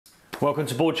Welcome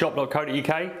to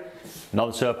boardshop.co.uk.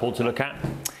 Another surfboard to look at.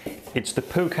 It's the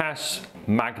Pukas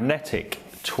Magnetic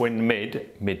Twin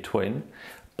Mid-Twin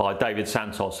by David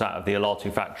Santos out of the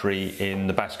Alatu factory in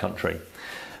the Basque Country.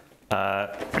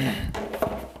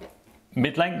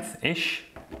 Mid-length-ish,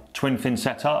 twin fin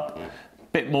setup.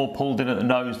 Bit more pulled in at the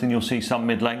nose than you'll see some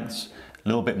mid-lengths. A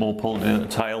little bit more pulled in at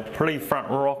the tail. Pretty front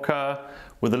rocker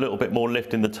with a little bit more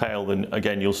lift in the tail than,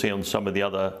 again, you'll see on some of the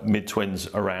other mid-twins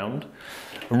around.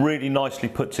 A really nicely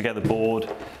put together board,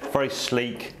 very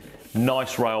sleek,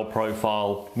 nice rail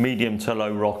profile, medium to low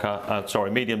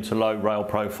rail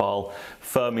profile,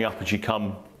 firming up as you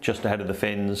come just ahead of the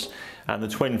fins, and the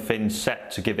twin fins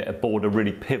set to give it a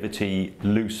really pivoty,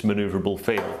 loose, manoeuvrable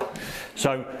feel.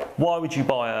 So why would you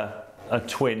buy a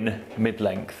twin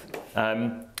mid-length?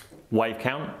 Wave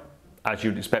count, as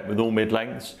you'd expect with all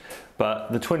mid-lengths,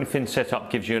 but the twin fin setup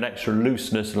gives you an extra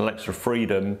looseness and an extra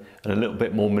freedom and a little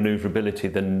bit more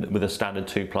manoeuvrability than with a standard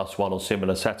 2+1 or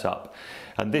similar setup.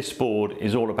 And this board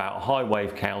is all about high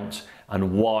wave count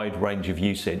and wide range of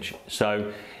usage.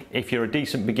 So if you're a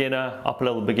decent beginner, upper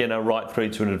level beginner, right through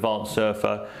to an advanced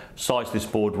surfer, size this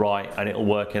board right and it'll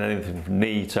work in anything from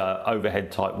knee to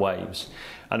overhead type waves.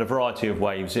 And a variety of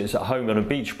waves. It's at home on a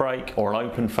beach break or an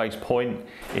open face point.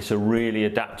 It's a really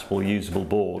adaptable, usable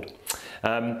board.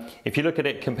 If you look at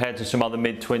it compared to some other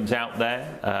mid-twins out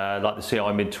there, like the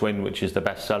CI mid-twin, which is the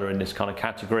best seller in this kind of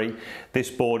category, this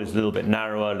board is a little bit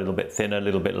narrower, a little bit thinner, a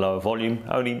little bit lower volume,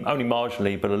 only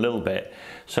marginally, but a little bit.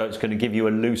 So it's going to give you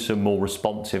a looser, more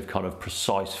responsive kind of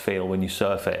precise feel when you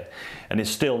surf it. And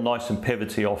it's still nice and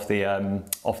pivoty off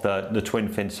the twin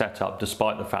fin setup,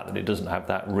 despite the fact that it doesn't have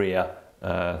that rear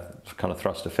kind of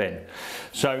thruster fin.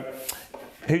 So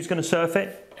who's going to surf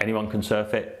it? Anyone can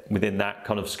surf it within that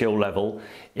kind of skill level.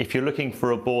 If you're looking for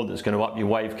a board that's going to up your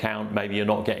wave count, maybe you're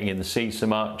not getting in the sea so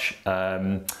much,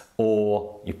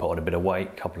 or you put on a bit of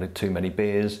weight, couple of too many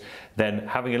beers, then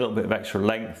having a little bit of extra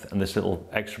length and this little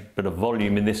extra bit of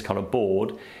volume in this kind of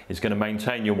board is going to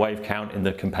maintain your wave count in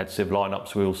the competitive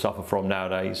lineups we all suffer from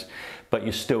nowadays, but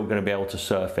you're still going to be able to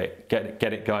surf it,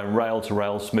 get it going rail to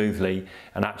rail smoothly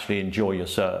and actually enjoy your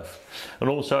surf. And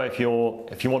also if you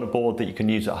want a board that you can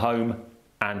use at home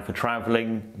and for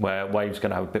traveling, where waves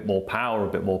going to have a bit more power, a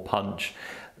bit more punch,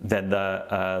 then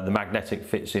the Magnetic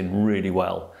fits in really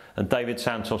well. And David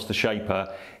Santos, the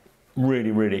shaper,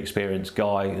 really experienced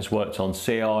guy, has worked on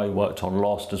CI, worked on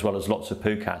Lost, as well as lots of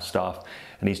Pukas stuff,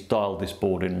 and he's dialed this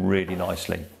board in really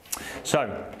nicely.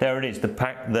 So there it is, the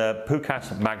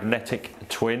Pukas Magnetic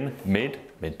Twin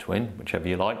mid-twin, whichever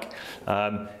you like.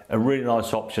 A really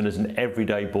nice option as an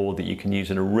everyday board that you can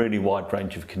use in a really wide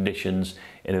range of conditions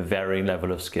in a varying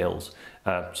level of skills,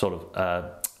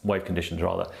 wave conditions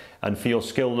rather. And for your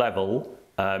skill level,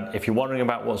 if you're wondering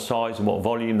about what size and what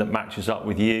volume that matches up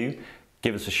with you,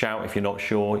 give us a shout. If you're not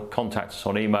sure, contact us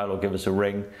on email or give us a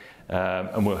ring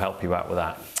and we'll help you out with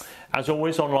that. As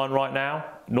always, online right now,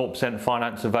 0%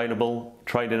 finance available.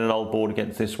 Trade in an old board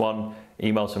against this one,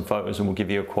 email some photos and we'll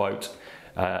give you a quote.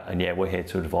 And yeah, we're here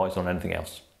to advise on anything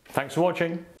else. Thanks for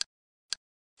watching.